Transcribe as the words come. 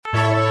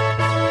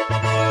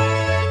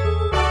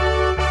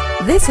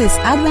This is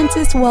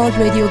Adventist World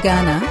Radio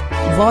Ghana,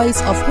 Voice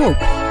of Hope.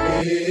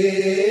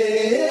 AWR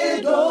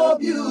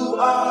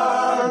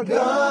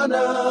Ghana,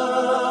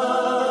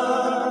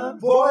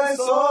 Voice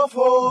of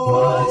Hope.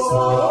 Voice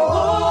of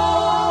Hope.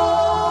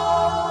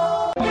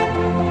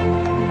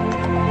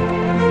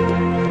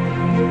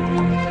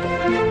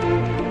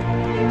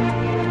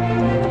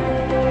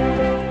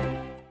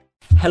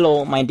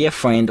 Hello, my dear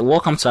friend.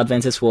 Welcome to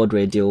Adventist World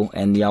Radio,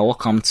 and you are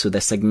welcome to the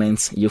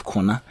segment Youth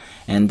Corner.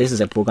 And this is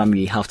a program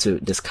we have to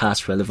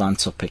discuss relevant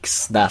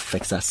topics that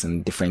affect us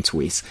in different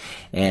ways.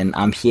 And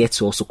I'm here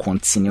to also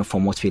continue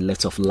from what we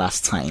left off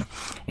last time.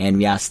 And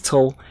we are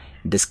still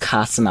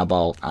discussing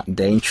about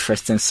the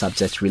interesting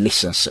subject,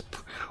 relationship.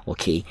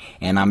 Okay,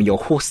 and I'm your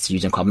host,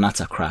 Eugene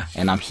Kwabnatakra,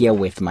 and I'm here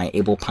with my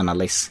able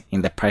panelists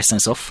in the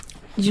presence of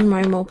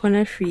Jumaimo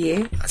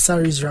Ponafriye,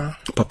 Asar Israel,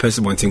 Papa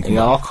Sibontin. You're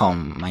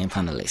welcome, my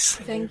panelists.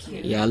 Thank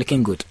you. You are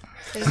looking good.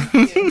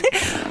 Thank you.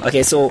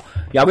 Okay, so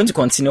we are going to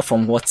continue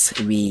from what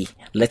we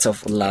let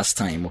off last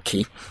time.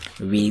 Okay,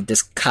 we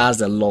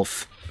discussed a lot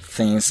of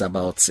things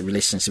about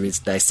relationships,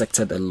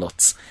 dissected a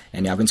lot,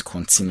 and we are going to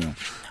continue.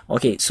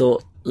 Okay,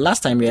 so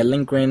last time we were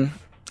lingering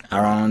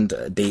around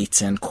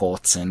dating,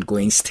 courts, and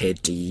going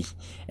steady,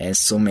 and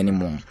so many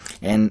more.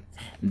 And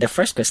the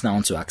first question I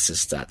want to ask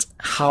is that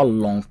how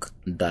long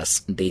does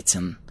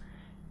dating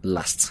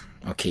last?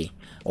 Okay,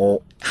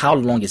 or how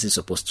long is it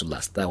supposed to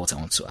last? That's what I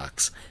want to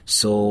ask.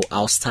 So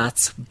I'll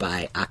start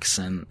by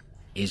asking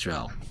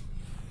Israel.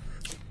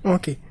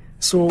 Okay,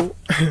 so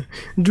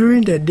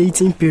during the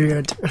dating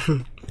period,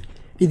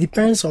 it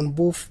depends on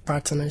both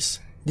partners'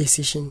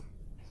 decision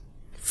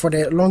for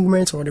the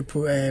elongment or the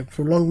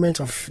prolongment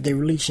of the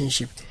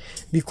relationship.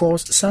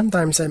 Because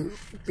sometimes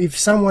if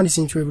someone is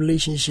into a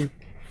relationship,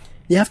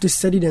 they have to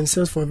study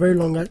themselves for a very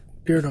long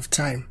period of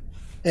time,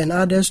 and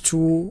others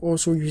too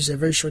also use a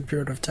very short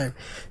period of time.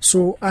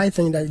 So I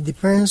think that it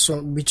depends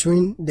on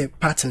between the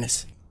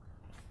partners.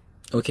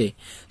 Okay,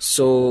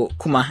 so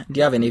Kuma, do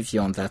you have any view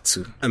on that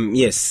too?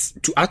 Yes,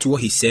 to add to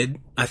what he said,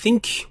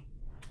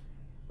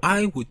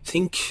 I would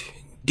think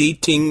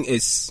dating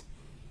is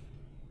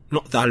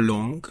not that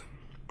long,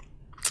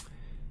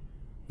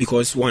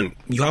 because one,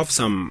 you have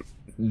some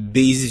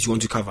bases you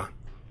want to cover.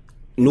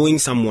 Knowing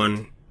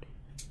someone,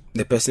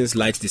 the person's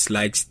likes,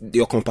 dislikes,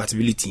 your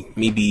compatibility,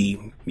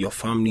 maybe your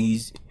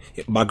family's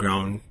your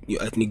background,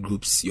 your ethnic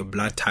groups, your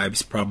blood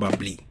types,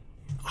 probably.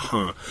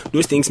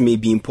 Those things may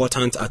be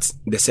important at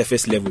the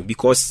surface level,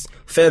 because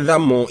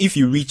furthermore, if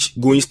you reach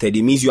going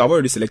steady, means you have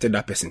already selected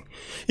that person.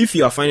 If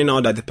you are finding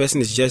out that the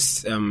person is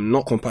just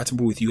not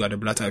compatible with you at the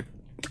blood type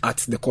at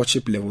the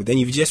courtship level, then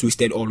you've just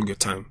wasted all of your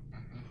time.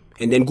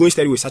 And then going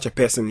steady with such a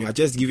person, you are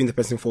just giving the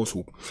person false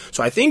hope.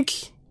 So I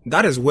think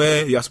that is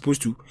where you are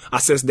supposed to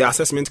assess. The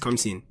assessment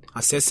comes in,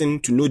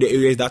 assessing to know the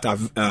areas that are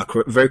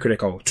very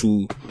critical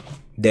to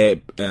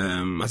the,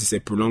 as I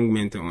said,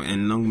 prolongment or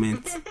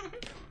enlongment.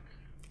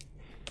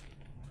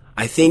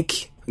 I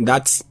think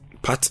that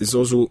part is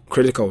also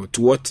critical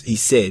to what he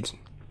said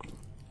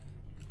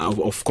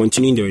of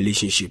continuing the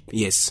relationship.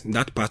 Yes,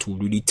 that part will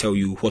really tell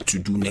you what to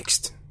do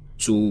next.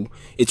 So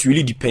it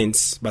really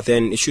depends, but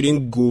then it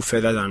shouldn't go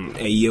further than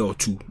a year or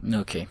two.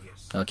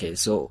 Okay,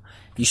 so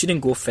you shouldn't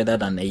go further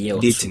than a year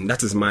or dating, two.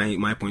 that is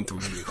my point of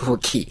view.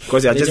 Okay.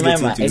 Because you're just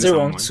getting to is it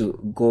wrong someone.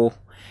 to go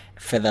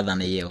further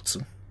than a year or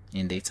two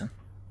in dating?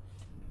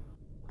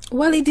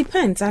 Well, it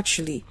depends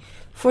actually.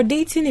 For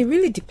dating, it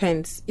really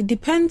depends. It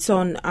depends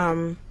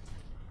on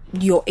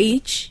your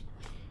age.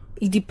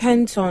 It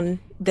depends on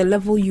the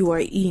level you are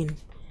in.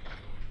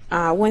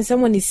 When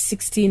someone is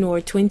 16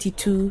 or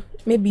 22,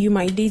 maybe you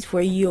might date for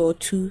a year or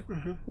two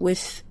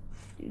with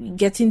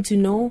getting to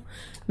know.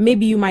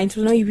 Maybe you might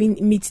not even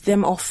meet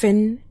them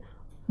often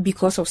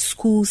because of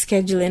school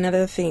schedule and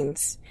other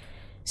things.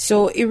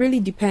 So it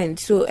really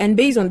depends. So, and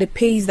based on the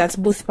pace that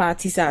both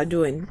parties are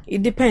doing,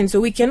 it depends.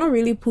 So we cannot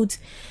really put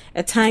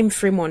a time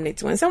frame on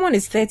it. When someone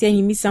is 30 and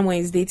you meet someone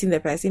who is dating the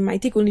person, it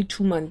might take only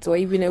 2 months or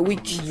even a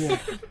week. Yeah.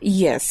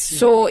 Yes.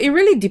 So it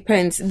really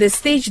depends. The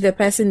stage the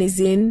person is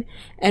in,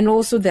 and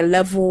also the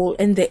level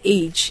and the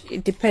age.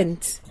 It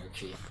depends.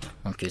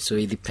 Okay, so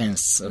it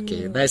depends.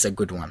 Okay, that's a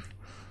good one.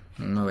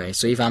 All right.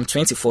 So if I'm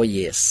 24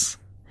 years,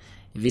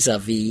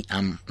 vis-a-vis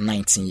I'm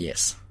 19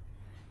 years,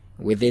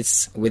 with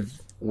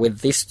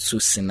these two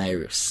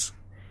scenarios,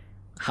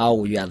 how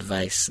will you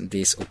advise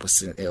these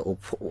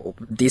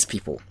these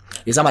people?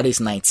 If somebody is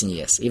 19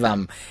 years, if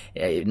I'm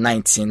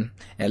 19,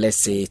 and let's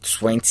say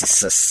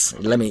 26,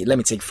 let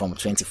me take from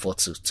 24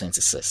 to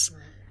 26.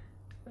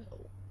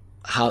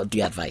 How do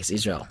you advise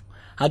Israel?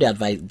 How do you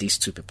advise these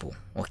two people?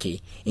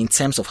 Okay, in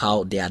terms of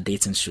how their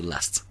dating should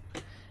last.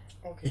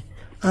 Okay,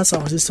 as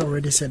our sister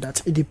already said,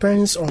 that it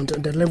depends on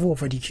the level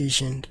of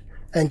education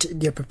and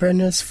their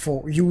preparedness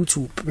for you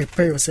to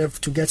prepare yourself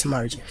to get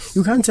married.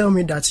 You can't tell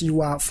me that you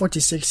are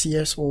 46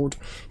 years old,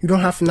 you don't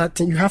have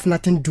nothing, you have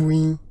nothing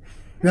doing,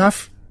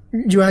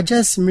 you are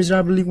just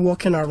miserably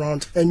walking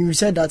around, and you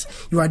said that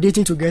you are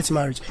dating to get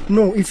married.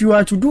 No, if you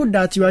are to do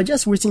that, you are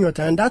just wasting your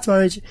time. That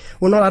marriage,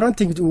 I don't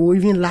think it will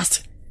even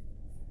last.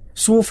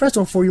 So first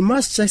of all, you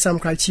must check some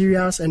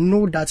criteria and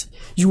know that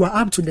you are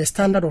up to the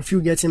standard of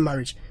you getting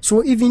married.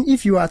 So even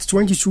if you are at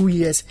 22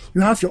 years,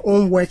 you have your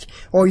own work,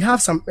 or you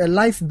have some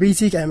life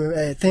basic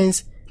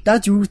things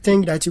that you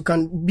think that you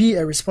can be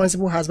a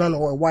responsible husband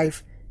or a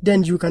wife,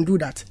 then you can do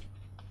that.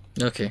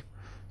 Okay.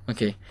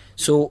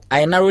 So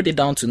I narrowed it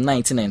down to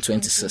 19 and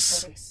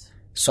 26.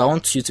 So I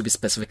want you to be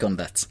specific on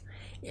that.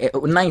 A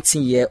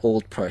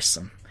 19-year-old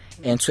person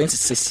and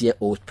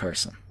 26-year-old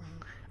person.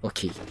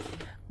 Okay.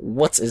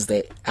 What is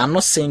the... I'm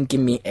not saying give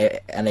me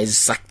an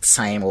exact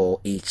time or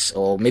age,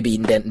 or maybe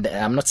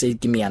I'm not saying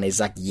give me an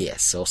exact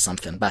years or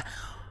something, but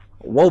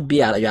what would be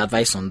your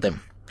advice on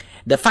them?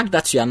 The fact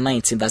that you are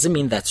 19 doesn't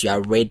mean that you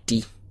are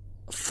ready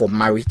for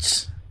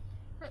marriage.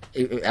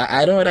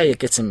 I don't know whether you're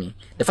getting me.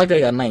 The fact that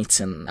you are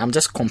 19, I'm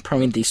just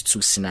comparing these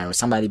two scenarios,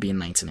 somebody being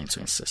 19 and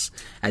 26.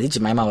 I think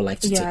Jemima would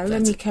like to take that. Yeah,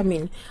 let me come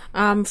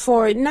in.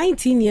 For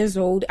 19 years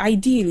old,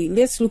 ideally,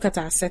 let's look at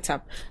our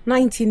setup.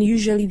 19,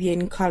 usually they're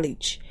in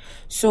college.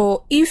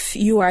 So if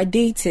you are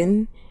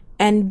dating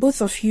and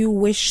both of you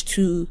wish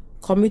to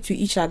commit to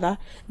each other,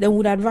 then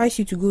would advise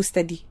you to go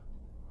steady.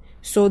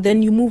 So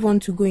then you move on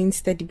to going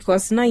steady,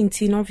 because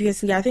 19,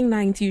 obviously, I think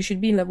 90, you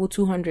should be in level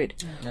 200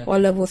 or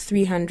level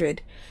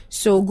 300.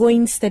 So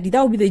going steady,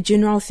 that would be the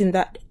general thing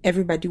that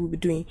everybody will be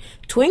doing.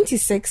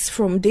 26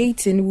 from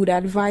dating would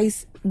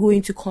advise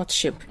going to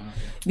courtship,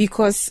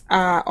 because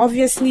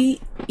obviously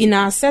in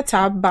our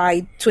setup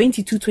by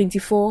 22,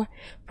 24,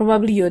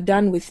 probably you're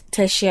done with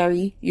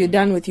tertiary, you're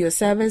done with your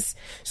service,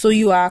 so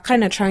you are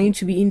kind of trying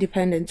to be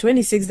independent.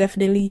 26,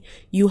 definitely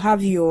you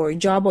have your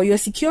job, or you're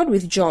secured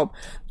with job,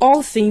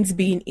 all things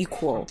being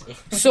equal.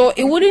 So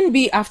it wouldn't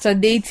be after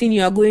dating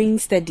you are going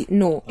steady.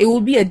 No, it will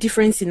be a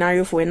different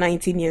scenario for a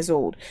 19 years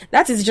old.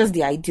 That is just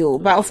the ideal,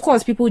 but of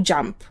course people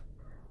jump.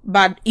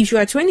 But if you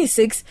are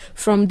 26,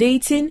 from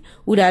dating,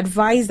 would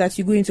advise that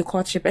you go into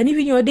courtship. And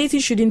even your dating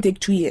shouldn't take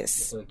 2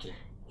 years. Okay.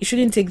 It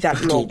shouldn't take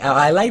that long.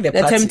 I like the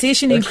part.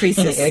 Temptation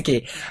increases.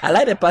 Okay. I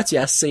like the part you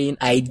are saying,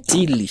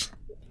 ideally.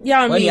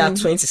 Yeah, when you are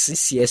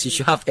 26 years, you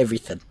should have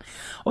everything.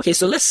 Okay,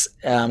 so let's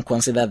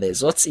consider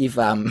this. What if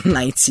I'm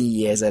 90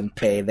 years and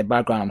the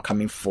background I'm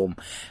coming from,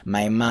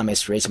 my mom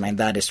is rich, my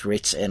dad is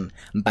rich, and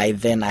by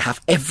then I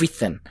have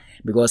everything?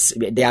 Because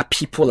there are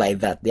people like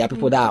that. There are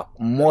people that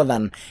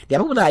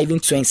are even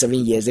 27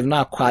 years. They've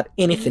not acquired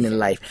anything in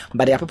life.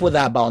 But there are people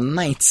that are about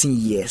 19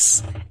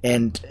 years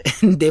and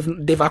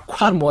they've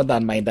acquired more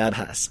than my dad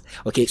has.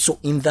 Okay, so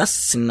in that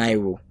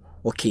scenario,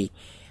 okay,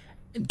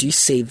 do you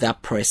say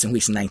that person who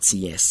is 90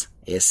 years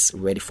is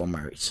ready for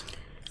marriage?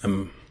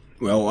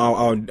 Well,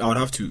 I would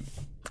have to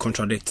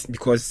contradict,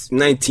 because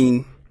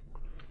 19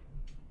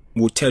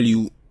 will tell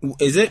you.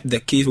 Is it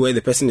the case where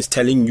the person is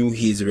telling you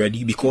he is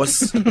ready because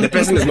the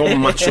person is not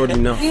matured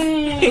enough?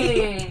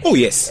 Oh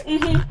yes.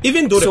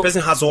 Even though the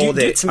person has all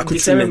the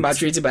accoutrements,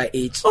 maturity by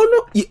age.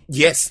 Oh no.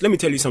 Yes. Let me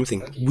tell you something.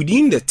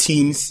 Within the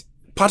teens,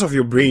 part of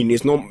your brain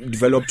is not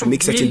developed to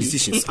make certain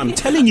decisions. I'm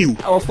telling you.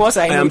 Of course,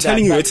 I am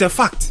telling you. It's a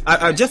fact.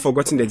 I've just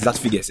forgotten the exact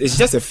figures. It's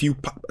just a few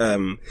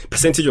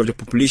percentage of the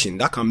population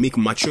that can make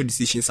mature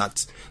decisions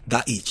at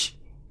that age.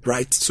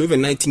 Right? So if a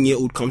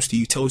 19-year-old comes to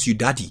you, tells you,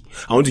 Daddy,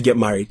 I want to get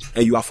married,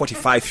 and you are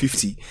 45,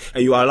 50,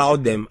 and you allow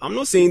them, I'm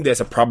not saying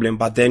there's a problem,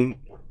 but then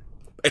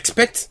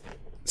expect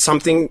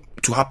something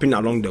to happen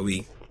along the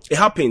way. It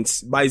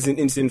happens, but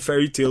it's in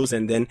fairy tales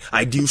and then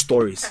ideal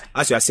stories,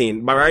 as you are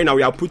saying. But right now,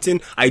 we are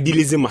putting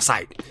idealism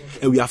aside,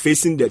 and we are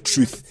facing the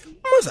truth.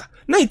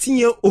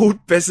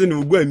 19-year-old person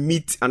will go and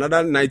meet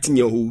another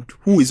 19-year-old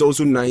who is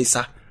also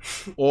nicer,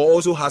 or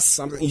also has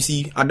something. You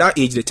see, at that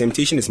age, the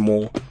temptation is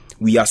more.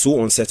 We are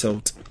so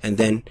unsettled, and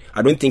then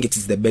I don't think it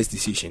is the best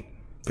decision,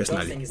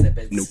 personally.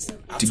 No,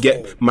 to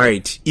get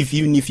married,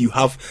 even if you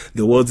have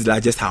the world's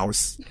largest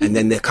house and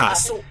then the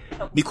cars,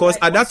 because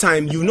at that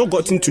time you've not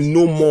gotten to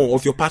know more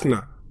of your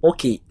partner.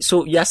 Okay,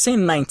 so you are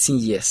saying 19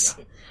 years.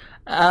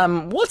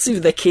 What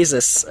if the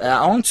cases?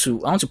 I want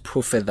to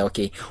prove further.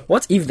 Okay,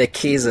 what if the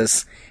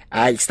cases?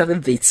 I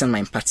started dating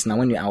my partner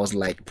when I was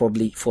like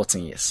probably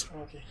 14 years.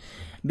 Okay.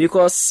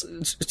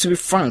 Because to be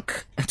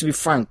frank,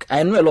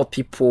 I know a lot of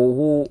people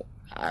who.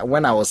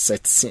 When I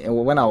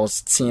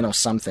was teen or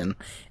something,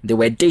 they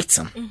were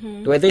dating.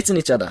 Mm-hmm. They were dating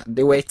each other.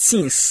 They were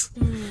teens.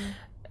 Mm.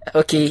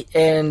 Okay,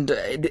 and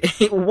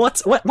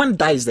when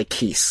that is the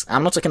case,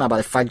 I'm not talking about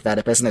the fact that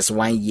the person is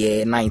 1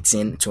 year,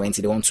 19,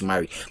 20, they want to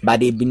marry, but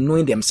they've been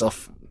knowing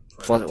themselves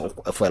for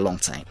a long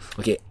time.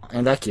 Okay,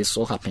 in that case,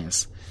 what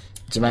happens?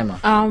 Jemima?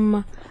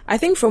 I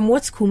think from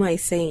what Kuma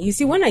is saying, you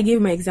see, when I gave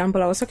my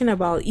example, I was talking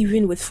about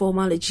even with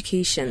formal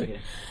education. Okay.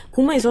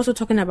 Kuma is also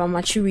talking about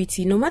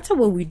maturity. No matter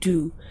what we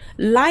do,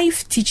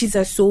 life teaches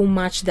us so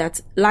much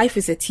that life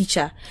is a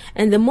teacher.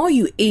 And the more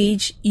you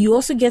age, you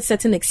also get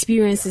certain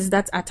experiences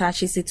that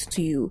attaches it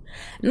to you.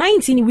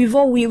 19, we are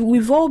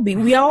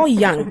all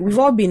young. We've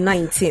all been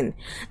 19.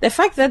 The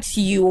fact that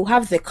you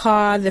have the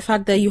car, the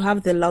fact that you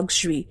have the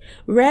luxury,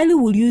 rarely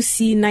will you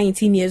see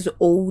 19 years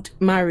old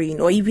marrying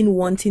or even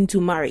wanting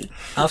to marry.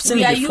 I've seen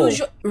it before.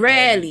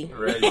 Rarely.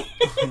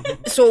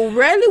 So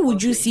rarely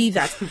would you see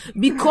that,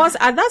 because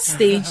at that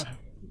stage,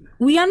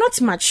 we are not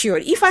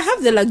matured. If I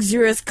have the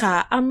luxurious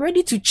car, I'm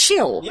ready to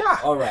chill. Yeah.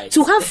 All right.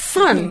 To have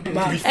fun.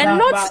 And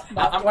not...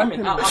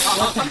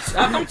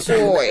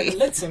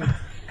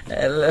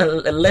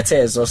 Let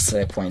her exhaust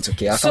her point,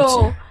 okay? I'll come to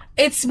So, you.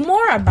 it's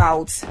more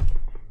about,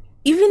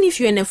 even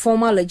if you're in a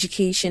formal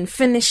education,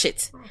 finish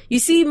it. You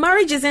see,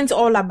 marriage isn't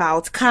all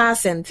about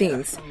cars and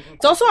things.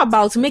 It's also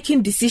about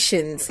making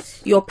decisions,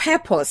 your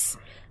purpose.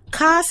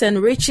 Cars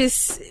and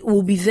riches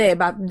will be there,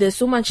 but there's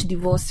so much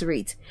divorce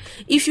rate.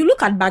 If you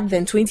look at back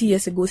then, 20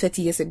 years ago,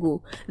 30 years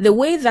ago, the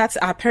way that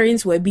our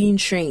parents were being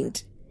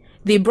trained,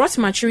 they brought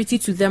maturity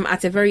to them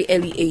at a very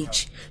early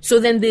age. So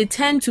then they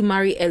tend to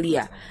marry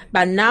earlier.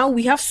 But now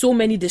we have so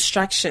many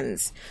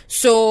distractions.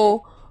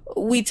 So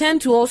we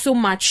tend to also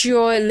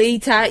mature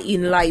later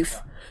in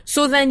life.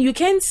 So then you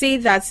can say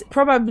that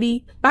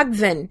probably back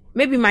then,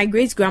 maybe my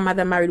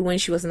great-grandmother married when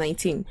she was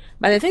 19.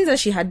 But the things that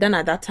she had done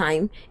at that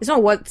time, it's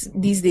not what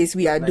these days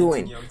we are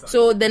doing.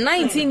 So the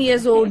 19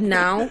 years old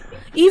now,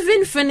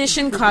 even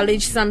finishing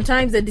college,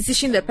 sometimes the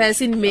decision the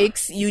person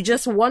makes, you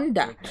just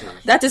wonder.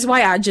 That is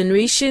why our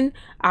generation,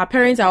 our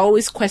parents are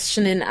always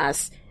questioning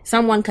us.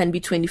 Someone can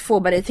be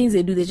 24, but the things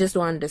they do, they just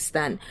don't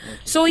understand.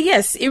 So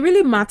yes, it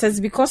really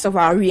matters because of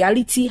our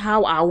reality,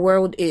 how our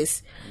world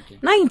is.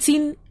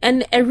 19,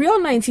 and a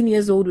real 19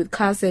 years old with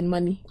cars and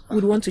money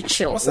would want to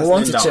chill. We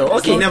want to chill.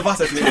 Okay. Never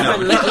settling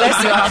down. Let's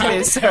see what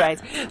happens. All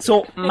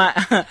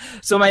right.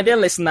 So my dear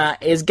listener,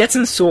 it's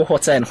getting so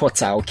hotter and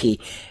hotter. Okay.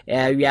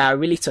 We are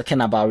really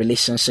talking about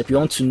relationship. You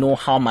want to know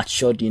how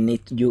matured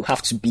you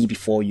have to be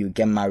before you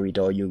get married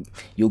or you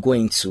go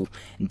into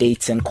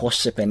dating,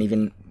 courtship, and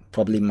even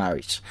probably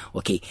marriage.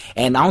 Okay.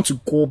 And I want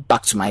to go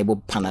back to my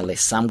Igbo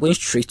panelists. I'm going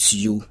straight to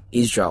you,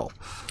 Israel.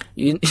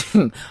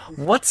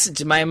 What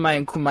Jemima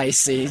and Kumai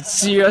say,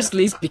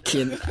 seriously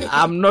speaking,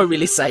 I'm not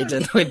really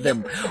siding with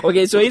them.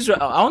 Okay, so Israel,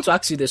 I want to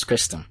ask you this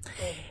question.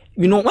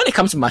 When it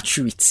comes to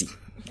maturity,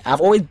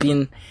 I've always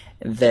been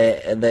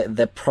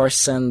the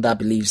person that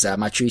believes that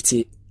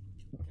maturity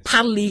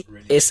partly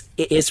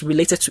is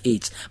related to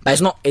age, but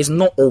it's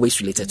not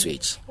always related to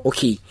age.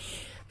 Okay,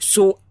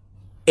 so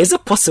is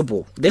it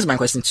possible? This is my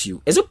question to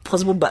you. Is it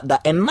possible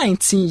that a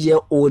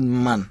 19-year-old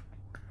man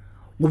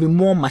will be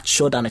more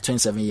mature than a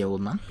 27-year-old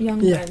man?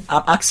 Young man.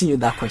 I'm asking you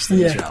that question,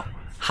 Israel.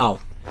 How?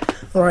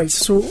 All right.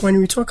 So when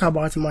we talk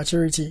about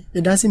maturity,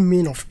 it doesn't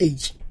mean of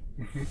age,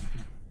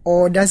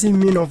 or doesn't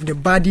mean of the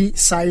body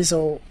size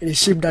or the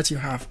shape that you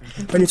have.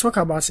 When you talk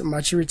about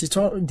maturity, it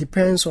all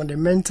depends on the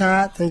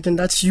mental thinking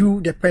that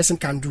the person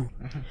can do.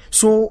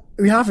 So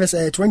we have a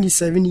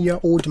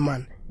 27-year-old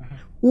man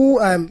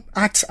who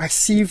acts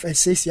as if a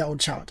 6-year-old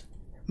child.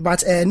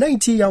 But a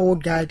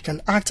 90-year-old guy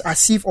can act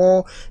as if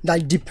or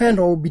like depend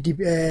or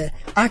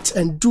act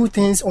and do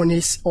things on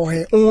his or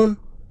her own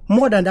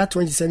more than that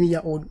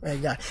 27-year-old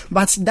guy.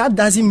 But that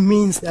doesn't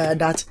mean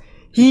that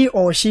he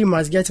or she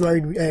must get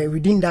married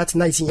within that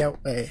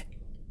 19-year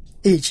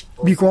age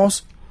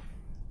because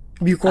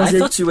I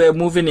thought you were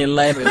moving in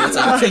line with what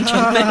I'm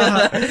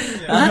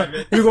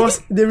thinking.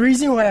 Because the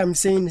reason why I'm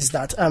saying is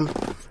that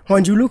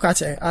when you look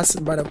at as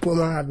Brother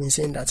Puma have been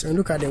saying that when you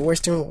look at the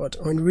Western world,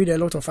 when you read a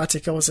lot of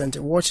articles and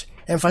watch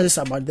emphasis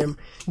about them,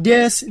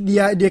 they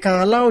can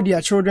allow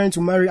their children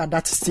to marry at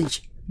that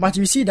stage. But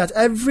you see that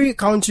every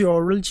country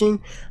or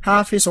religion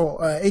have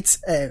its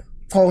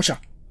culture.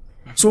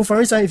 So, for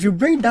instance, if you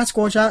bring that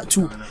culture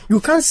to, you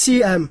can't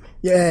see an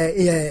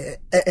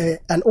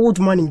old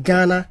man in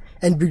Ghana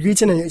and be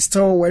greeting and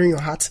still wearing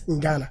your hat in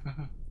Ghana.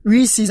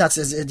 We see that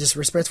as a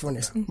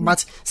disrespectfulness,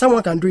 but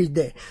someone can do it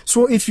there.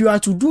 So, if you are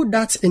to do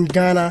that in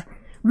Ghana,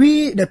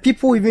 the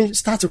people even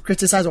start to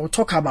criticize or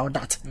talk about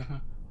that,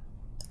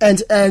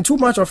 and too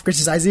much of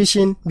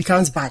criticization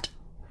becomes bad.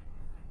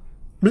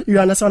 You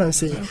understand what I'm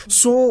saying?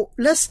 So,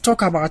 let's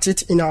talk about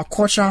it in our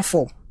cultural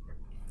form.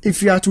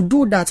 If you are to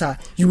do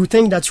that, you would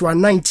think that you are a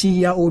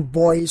 19-year-old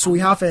boy, so we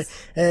have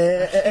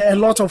a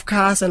lot of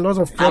cars and a lot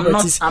of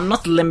properties. I'm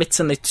not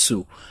limiting it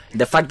to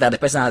the fact that the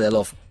person has a lot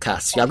of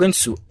cars. You are going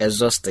to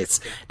exhaust it.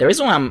 The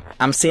reason why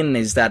I'm saying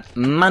is that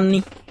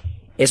money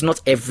is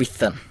not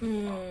everything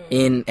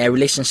in a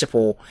relationship,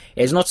 or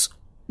it's not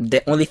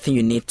the only thing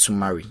you need to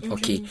marry,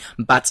 okay?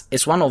 But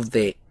it's one of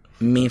the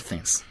main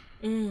things.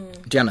 Do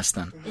you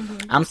understand?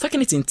 I'm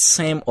talking it in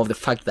terms of the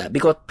fact that,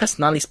 because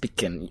personally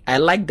speaking, I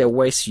like the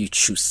words you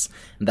choose,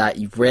 that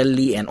you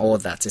rarely and all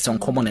that. It's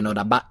uncommon and all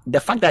that. But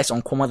the fact that it's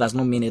uncommon does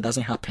not mean it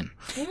doesn't happen.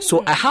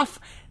 So I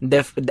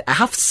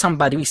have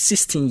somebody who is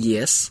 16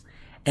 years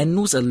and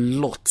knows a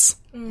lot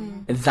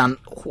than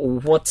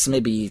what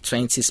maybe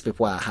 20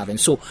 people are having.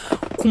 So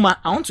Kuma,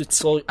 I want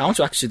to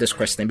ask you this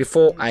question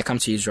before I come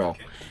to Israel.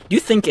 Do you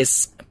think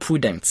it's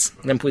prudent?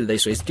 Let me put it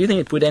this way. Do you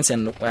think it's prudent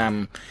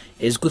and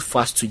it's good for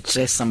us to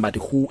dress somebody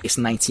who is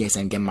 90 years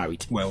and get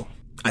married? Well,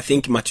 I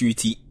think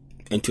maturity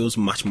entails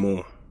much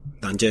more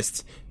than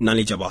just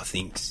knowledge about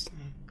things,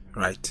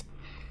 right?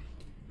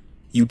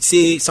 You'd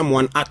say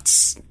someone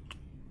acts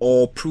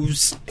or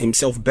proves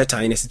himself better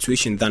in a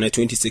situation than a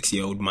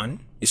 26-year-old man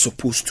is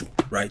supposed to,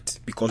 right?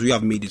 Because we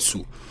have made it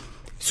so.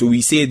 So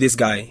we say this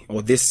guy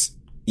or this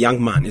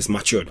young man is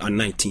matured at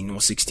 19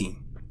 or 16.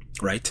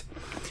 right?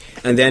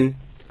 And then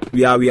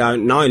we are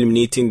now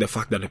eliminating the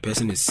fact that the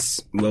person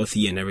is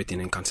wealthy and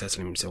everything and can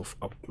settle himself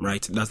up,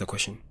 right? That's the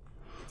question.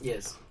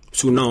 Yes.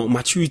 So now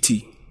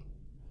maturity.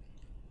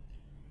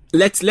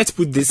 Let's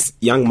put this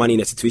young man in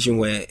a situation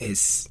where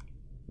his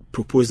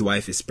proposed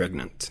wife is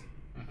pregnant.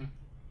 Mm-hmm.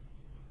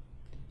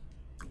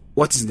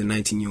 What is the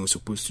 19-year-old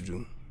supposed to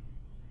do?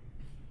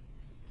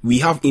 We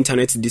have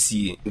internet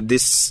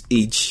this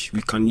age.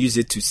 We can use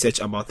it to search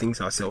about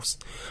things ourselves.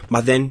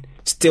 But then,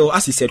 still,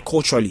 as he said,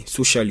 culturally,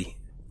 socially,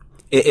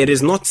 it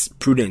is not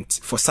prudent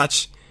for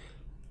such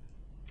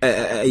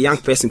a young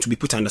person to be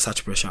put under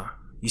such pressure.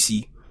 You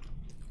see,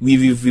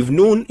 we've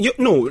known.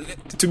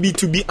 To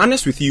be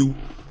honest with you,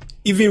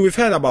 even we've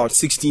heard about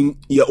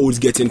 16-year-olds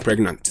getting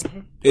pregnant.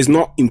 Mm-hmm. It's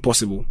not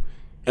impossible.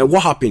 And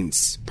what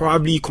happens?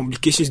 Probably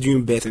complications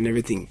during birth and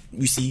everything.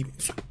 You see,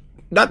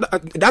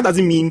 that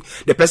doesn't mean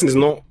the person is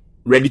not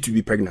ready to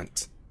be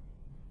pregnant.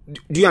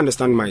 Do you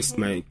understand my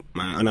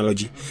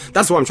analogy?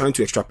 That's what I'm trying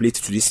to extrapolate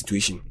to this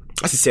situation.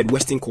 As I said,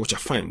 Western culture,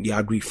 fine. They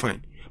agree,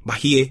 fine. But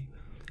here,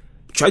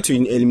 try to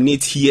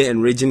eliminate here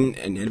and region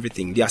and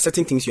everything. There are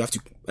certain things you have to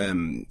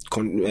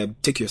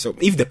take yourself.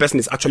 If the person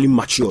is actually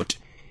matured,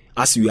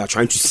 as we are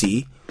trying to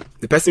say,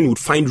 the person would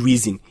find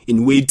reason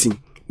in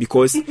waiting.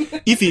 Because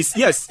if he's,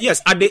 yes,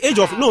 at the age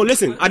of,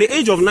 at the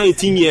age of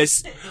 19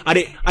 years, at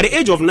the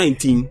age of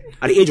 19,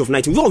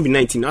 we've all been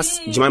 19, as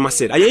Jemima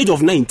said, at the age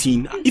of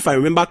 19, if I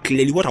remember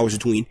clearly what I was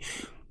doing,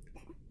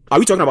 are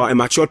we talking about a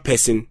matured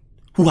person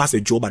who has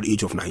a job at the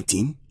age of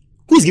 19?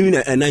 Who is giving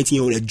a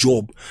 19-year-old a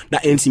job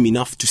that earns him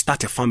enough to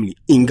start a family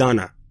in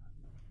Ghana?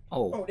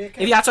 If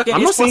you are talking,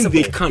 I'm not saying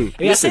they can. If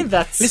you are saying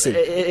that,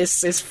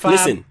 it's far.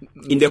 Listen,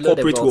 in the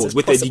corporate world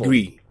with possible. A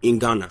degree in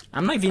Ghana,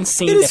 I'm not even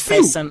saying the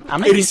person.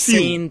 I'm not even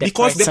saying the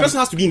because person. the person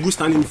has to be in good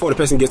standing before the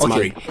person gets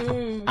married.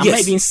 I'm not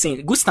even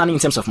saying good standing in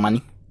terms of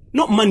money.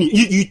 Not money.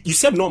 You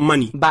said not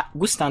money. But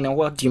good standing.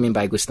 What do you mean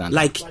by good standing?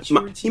 Like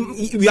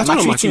we are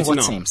talking about maturity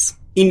now. Terms?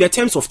 In the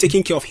terms of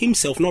taking care of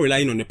himself, not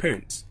relying on the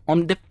parents.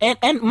 And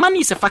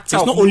money is a factor.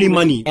 It's not only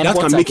money that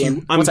can make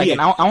you.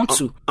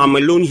 I'm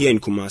alone here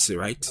in Kumasi,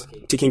 right?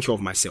 Okay. Taking care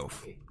of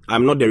myself.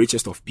 I'm not the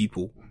richest of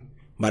people,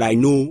 but I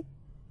know,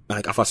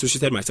 like, I've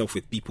associated myself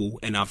with people,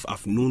 and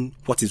I've known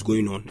what is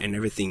going on and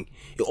everything.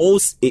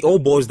 It all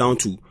boils down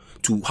to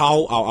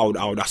how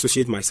I would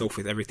associate myself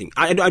with everything.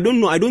 I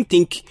don't know. I don't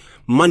think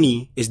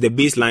money is the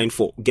baseline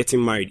for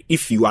getting married.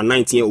 If you are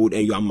 19-year-old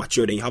and you are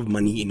mature and you have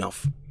money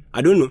enough.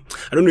 I don't know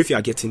if you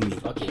are getting me.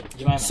 Okay.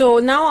 So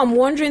now I'm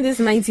wondering, this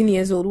 19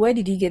 years old, where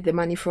did he get the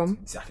money from?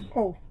 Exactly.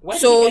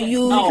 So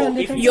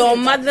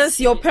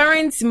your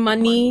parents'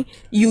 money,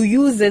 you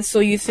use it,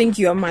 so you think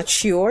you are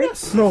mature?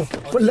 No.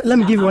 Let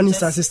me give you one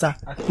instance, sister.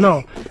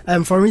 No.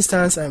 For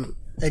instance, a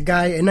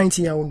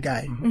 19-year-old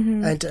guy,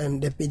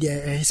 and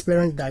his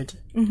parents died,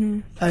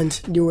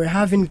 and they were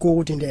having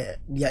gold in their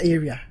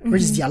area,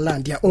 which is their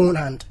land, their own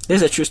land.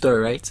 This is a true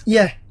story, right?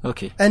 Yeah.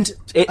 Okay. And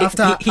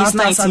after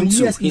some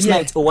years,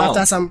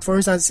 after some, for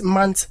instance,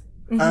 months,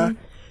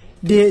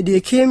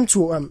 they came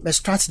to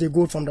extract the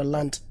gold from the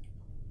land.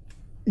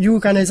 You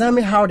can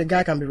examine how the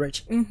guy can be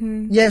rich.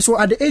 Yeah. So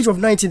at the age of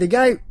 90, the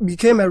guy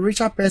became a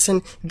richer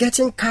person,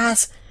 getting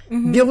cars,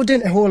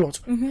 building a whole lot.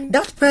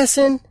 That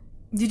person.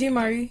 Did he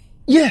marry?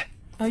 Yeah.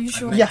 Are you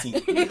sure? Yeah. So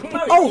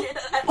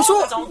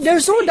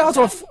there's no doubt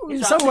of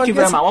someone. Thank you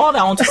very much. All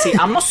I want to say,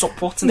 I'm not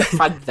supporting the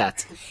fact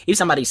that if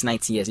somebody is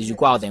 90 years, you should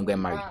go out there and get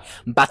married.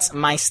 But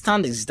my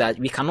stand is that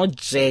we cannot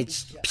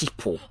judge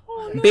people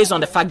based on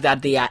the fact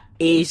that their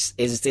age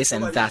is this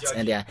and that,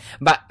 and they are.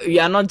 But we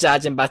are not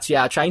judging, but we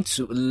are trying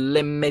to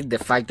limit the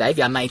fact that if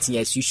you are 19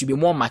 years, you should be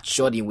more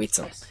mature in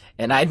waiting.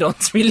 And I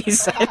don't really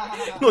say.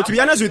 No, to be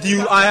honest with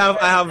you,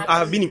 I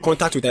have been in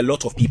contact with a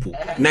lot of people,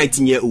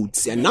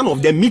 19-year-olds, and none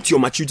of them meet your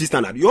maturity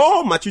standard.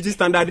 Your maturity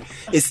standard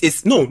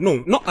is no.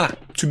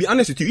 To be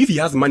honest with you, if he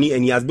has money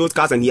and he has built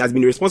cars and he has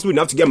been responsible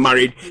enough to get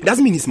married, it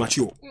doesn't mean he's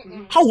mature.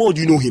 How well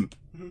do you know him?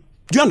 Do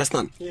you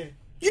understand? Yeah.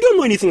 You don't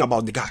know anything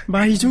about the guy.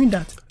 But he's doing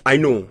that. I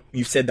know.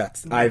 You've said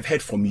that. I've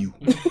heard from you.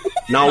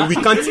 Now we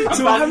can't.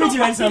 So haven't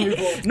you heard some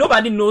before?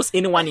 Nobody knows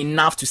anyone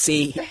enough to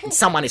say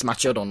someone is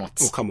matured or not.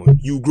 Oh, come on.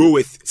 You grow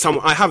with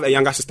someone. I have a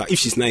younger sister. If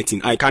she's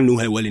 19, I can't know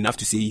her well enough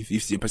to say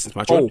if the person's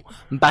matured. Oh,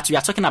 but we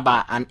are talking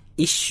about an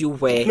issue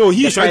where. No,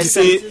 he's trying to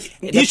say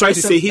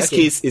his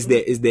case is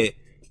the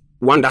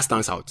one that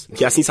stands out.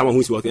 He has seen someone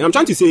who's wealthy. And I'm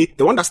trying to say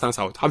the one that stands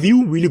out. Have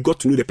you really got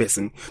to know the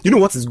person? You know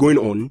what is going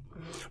on?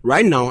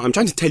 Right now, I'm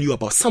trying to tell you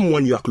about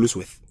someone you are close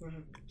with.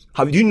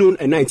 Have you known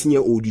a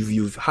 19-year-old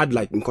you've had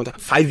like in contact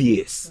 5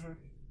 years?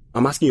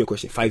 I'm asking you a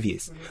question. 5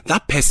 years.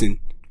 That person,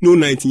 no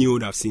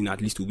 19-year-old I've seen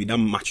at least will be that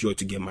mature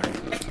to get married.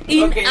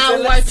 In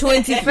our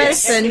 21st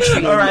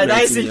century. All right,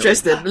 that's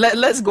interesting.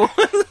 Let's go.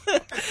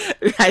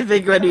 I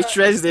think when we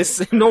stress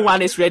this, no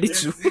one is ready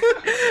to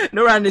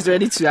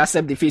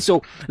accept defeat.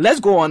 So let's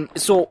go on.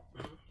 So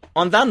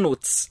on that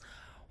note,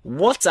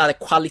 what are the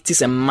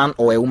qualities a man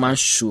or a woman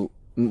should?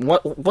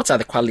 What are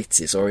the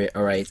qualities, all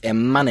right, a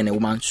man and a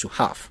woman should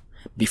have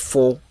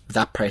before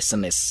that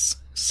person is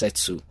said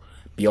to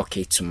be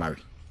okay to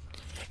marry?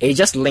 It's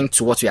just linked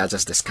to what we are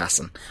just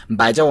discussing.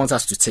 But I just want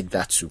us to take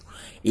that too.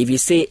 If you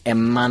say a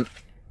man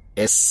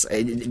is,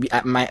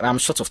 I'm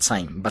short of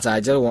time, but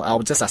I'll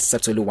just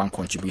accept only one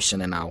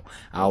contribution, and I'll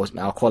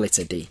call it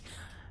a day,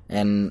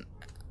 and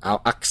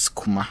I'll ask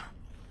Kuma,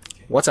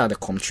 what are the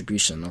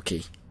contribution?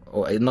 Okay,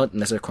 or not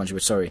necessarily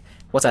contribute. Sorry,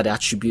 what are the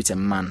attributes a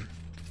man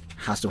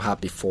has to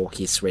have before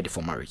he's ready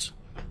for marriage?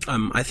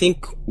 I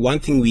think one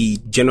thing we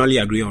generally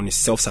agree on is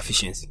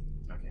self-sufficiency.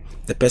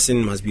 The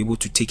person must be able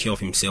to take care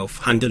of himself,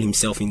 handle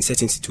himself in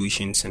certain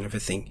situations and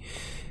everything.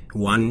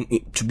 One,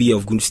 to be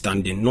of good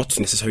standing, not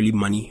necessarily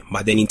money,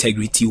 but then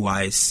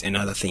integrity-wise and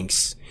other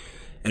things.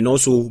 And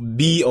also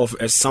be of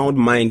a sound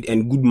mind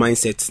and good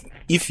mindset.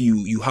 If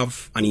you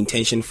have an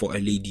intention for a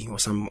lady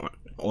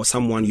or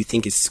someone you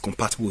think is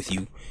compatible with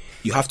you,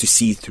 you have to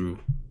see it through.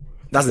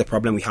 That's the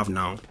problem we have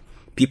now.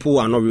 People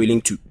are not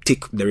willing to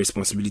take the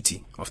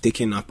responsibility of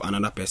taking up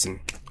another person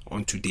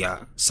onto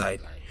their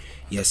side.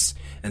 Yes,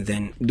 and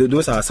then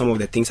those are some of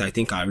the things I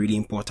think are really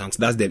important.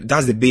 That's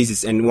the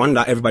basis, and one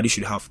that everybody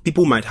should have.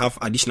 People might have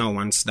additional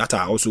ones that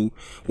are also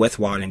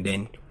worthwhile, and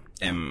then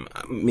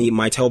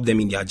might help them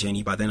in their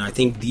journey. But then I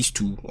think these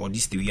two or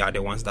these three are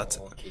the ones that.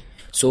 Okay.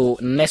 So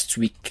next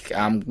week,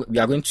 we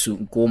are going to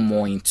go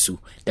more into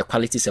the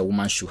qualities a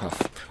woman should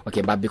have.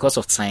 Okay, but because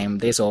of time,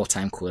 there's all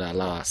time could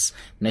allow us.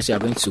 Next, we are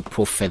going to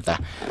probe further.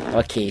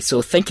 Okay,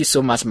 so thank you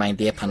so much, my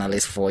dear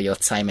panelists, for your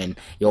time and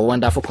your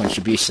wonderful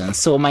contributions.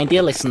 So, my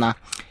dear listener,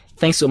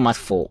 thanks so much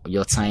for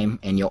your time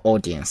and your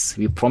audience.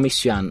 We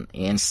promise you an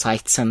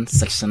exciting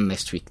section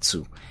next week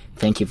too.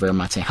 Thank you very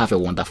much and have a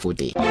wonderful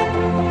day.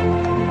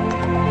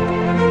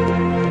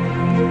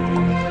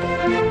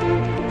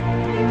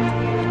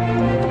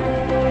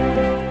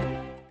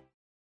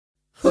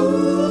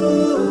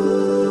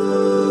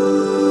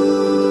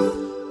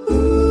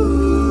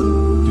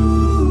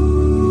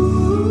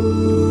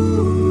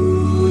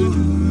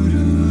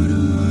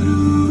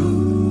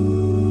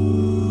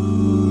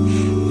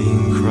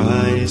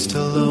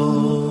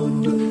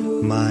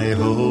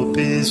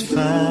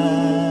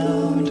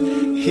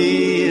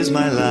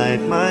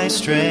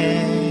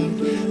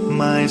 Strength,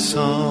 my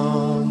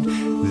song,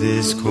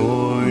 this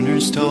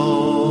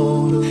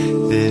cornerstone,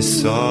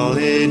 this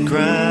solid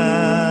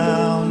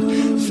ground,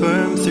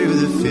 firm through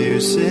the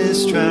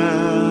fiercest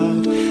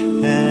drought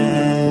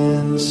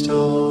and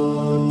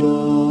storm.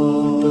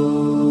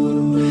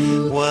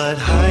 What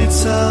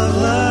heights of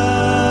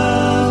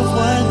love,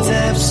 what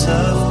depths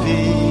of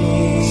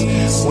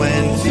peace,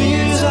 when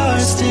fears are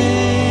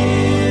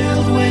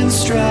stilled, when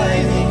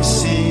striving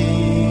cease.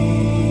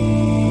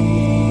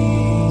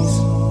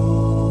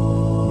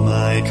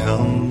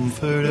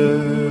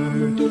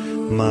 Comforter,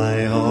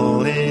 my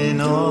all in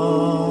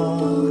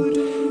all,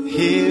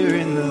 here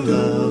in the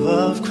love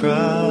of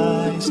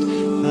Christ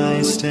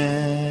I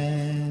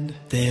stand.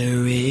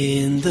 There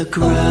in the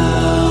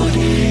ground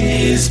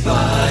his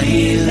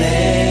body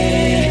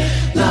lay,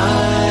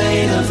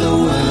 light of the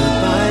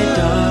world by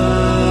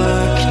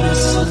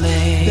darkness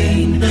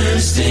slain,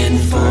 bursting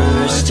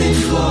first and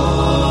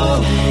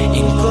forth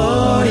in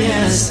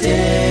glorious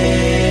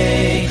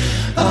day.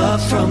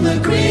 Up from the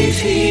grave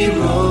he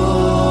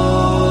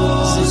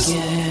rose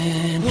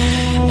again,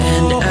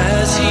 and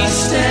as he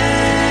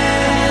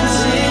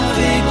stands in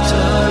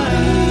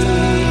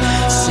victory,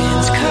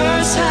 sin's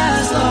curse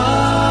has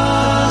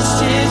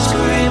lost its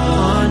grip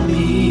on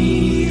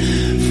me,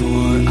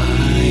 for I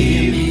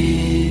am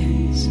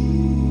his,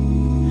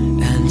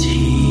 and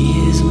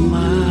he is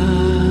mine,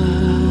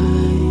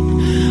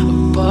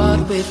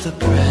 bought with the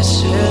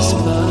precious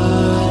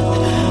blood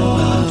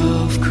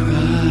of Christ.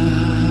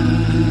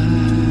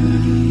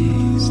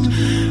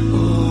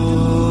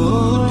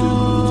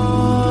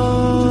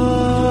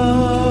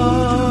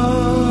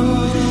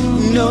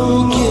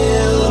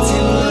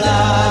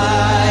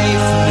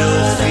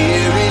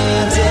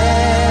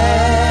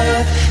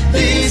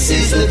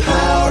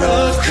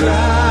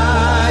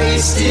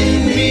 Christ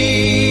in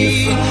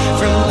me,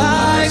 from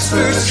life's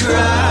first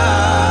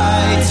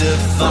cry to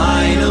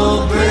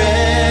final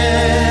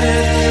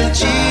breath,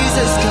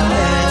 Jesus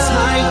commands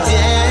my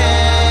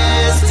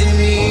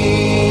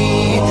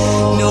destiny.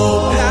 No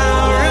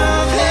power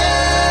of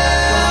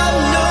hell,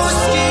 no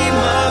scheme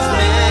of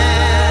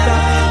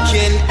man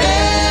can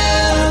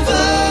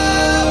ever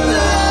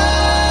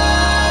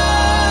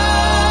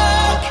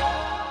pluck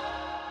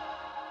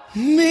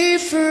me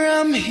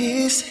from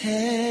his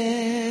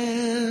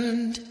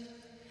hand.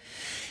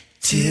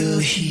 Till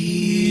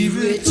he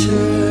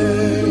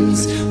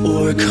returns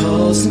or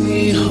calls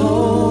me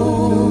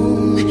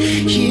home,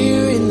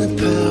 here in the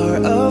power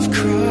of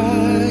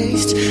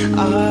Christ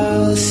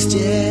I'll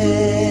stand.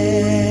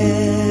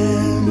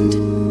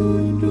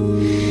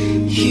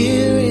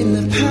 Here in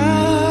the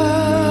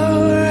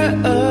power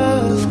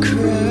of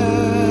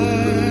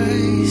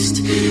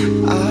Christ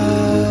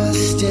I'll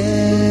stand.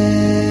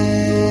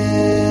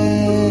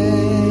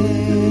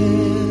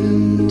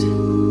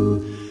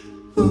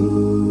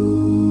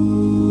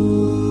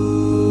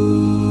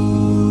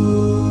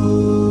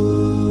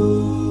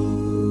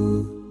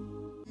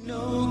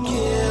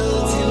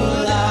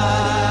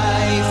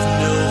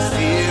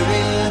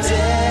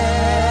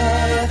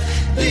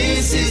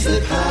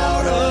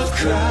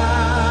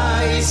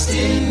 Christ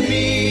in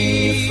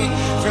me,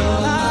 from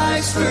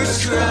life's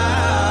first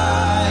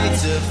cry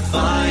to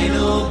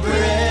final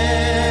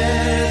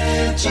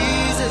breath.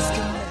 Jesus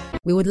can...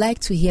 We would like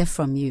to hear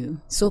from you,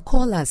 so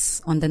call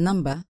us on the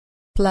number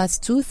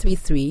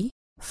 +233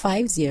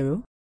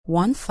 50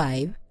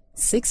 15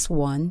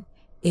 61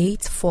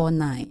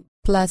 849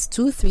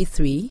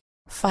 +233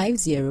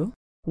 50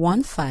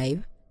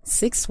 15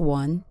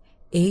 61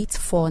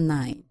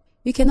 849.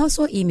 You can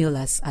also email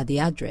us at the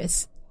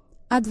address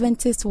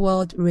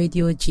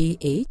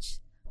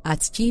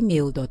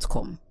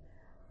adventistworldradiogh@gmail.com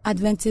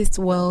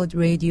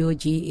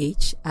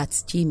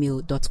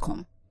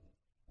adventistworldradiogh@gmail.com.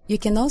 You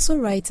can also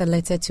write a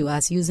letter to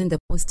us using the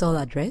postal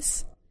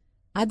address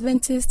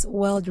Adventist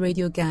World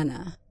Radio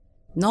Ghana,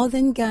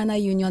 Northern Ghana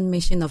Union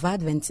Mission of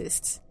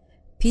Adventists,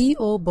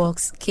 P.O.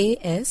 Box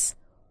KS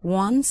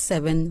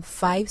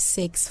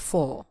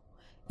 17564,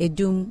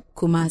 Edum,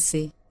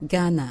 Kumasi,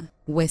 Ghana,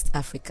 West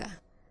Africa.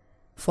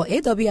 For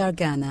AWR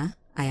Ghana,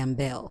 I am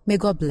Belle. May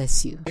God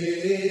bless you. AWR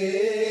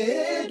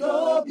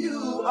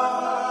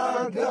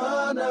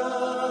Ghana,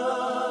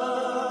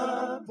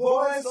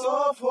 Voice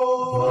of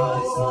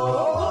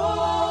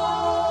Hope.